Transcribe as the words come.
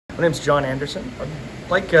My name's John Anderson.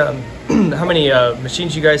 Like how many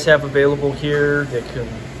machines you guys have available here,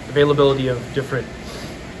 availability of different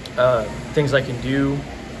things I can do,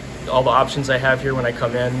 all the options I have here when I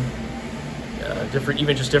come in, different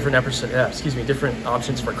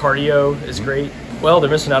options for cardio is great. Well, they're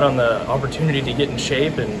missing out on the opportunity to get in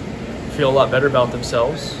shape and feel a lot better about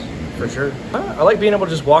themselves, for sure. I like being able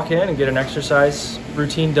to just walk in and get an exercise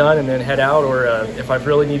routine done and then head out, or if I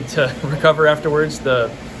really need to recover afterwards,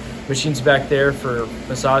 the machines back there for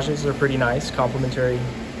massages are pretty nice, complimentary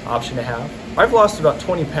option to have. I've lost about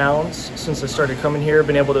 20 pounds since I started coming here,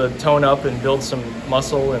 been able to tone up and build some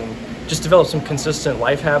muscle and just develop some consistent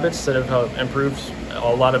life habits that have improved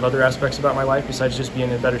a lot of other aspects about my life besides just being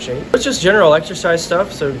in better shape. It's just general exercise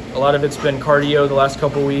stuff, so a lot of it's been cardio the last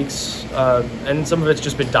couple weeks, and some of it's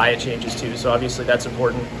just been diet changes too, so obviously that's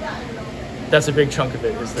important. That's a big chunk of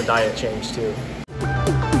it, is the diet change too.